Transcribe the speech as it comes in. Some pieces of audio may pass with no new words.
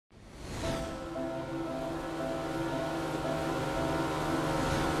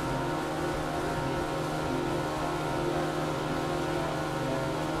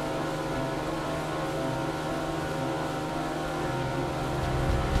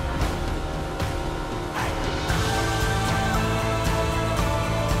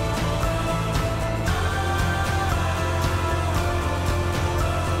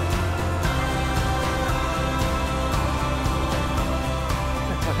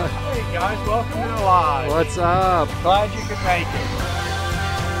Hey guys, welcome to the lodge. What's up? Glad you could make it.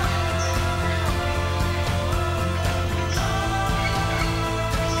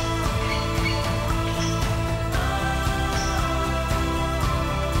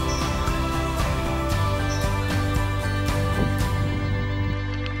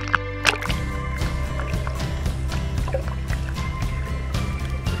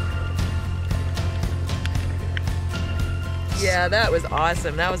 Yeah, that was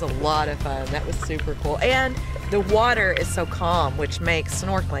awesome. That was a lot of fun. That was super cool. And the water is so calm, which makes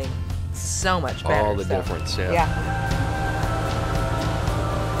snorkeling so much better. All the difference, yeah. Yeah.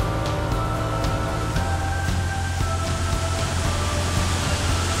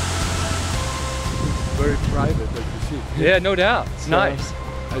 Very private, as you see. Yeah, no doubt. It's So, nice.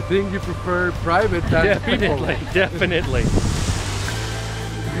 I think you prefer private than people. Definitely.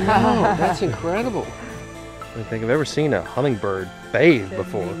 Wow, that's incredible. I don't think I've ever seen a hummingbird bathe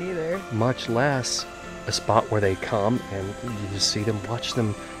before. Me neither. Much less a spot where they come and you just see them, watch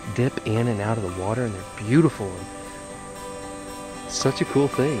them dip in and out of the water, and they're beautiful. And such a cool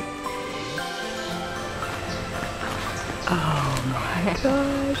thing. Oh my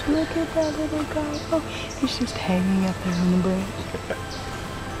gosh, look at that little guy. Oh, he's just hanging up there on the branch.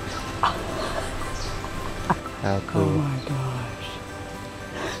 How Oh cool. my gosh.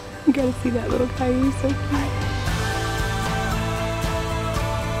 You gotta see that little guy, he's so cute.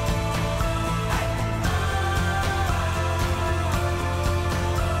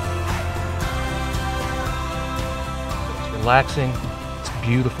 It's relaxing, it's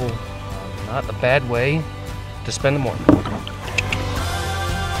beautiful, not a bad way to spend the morning.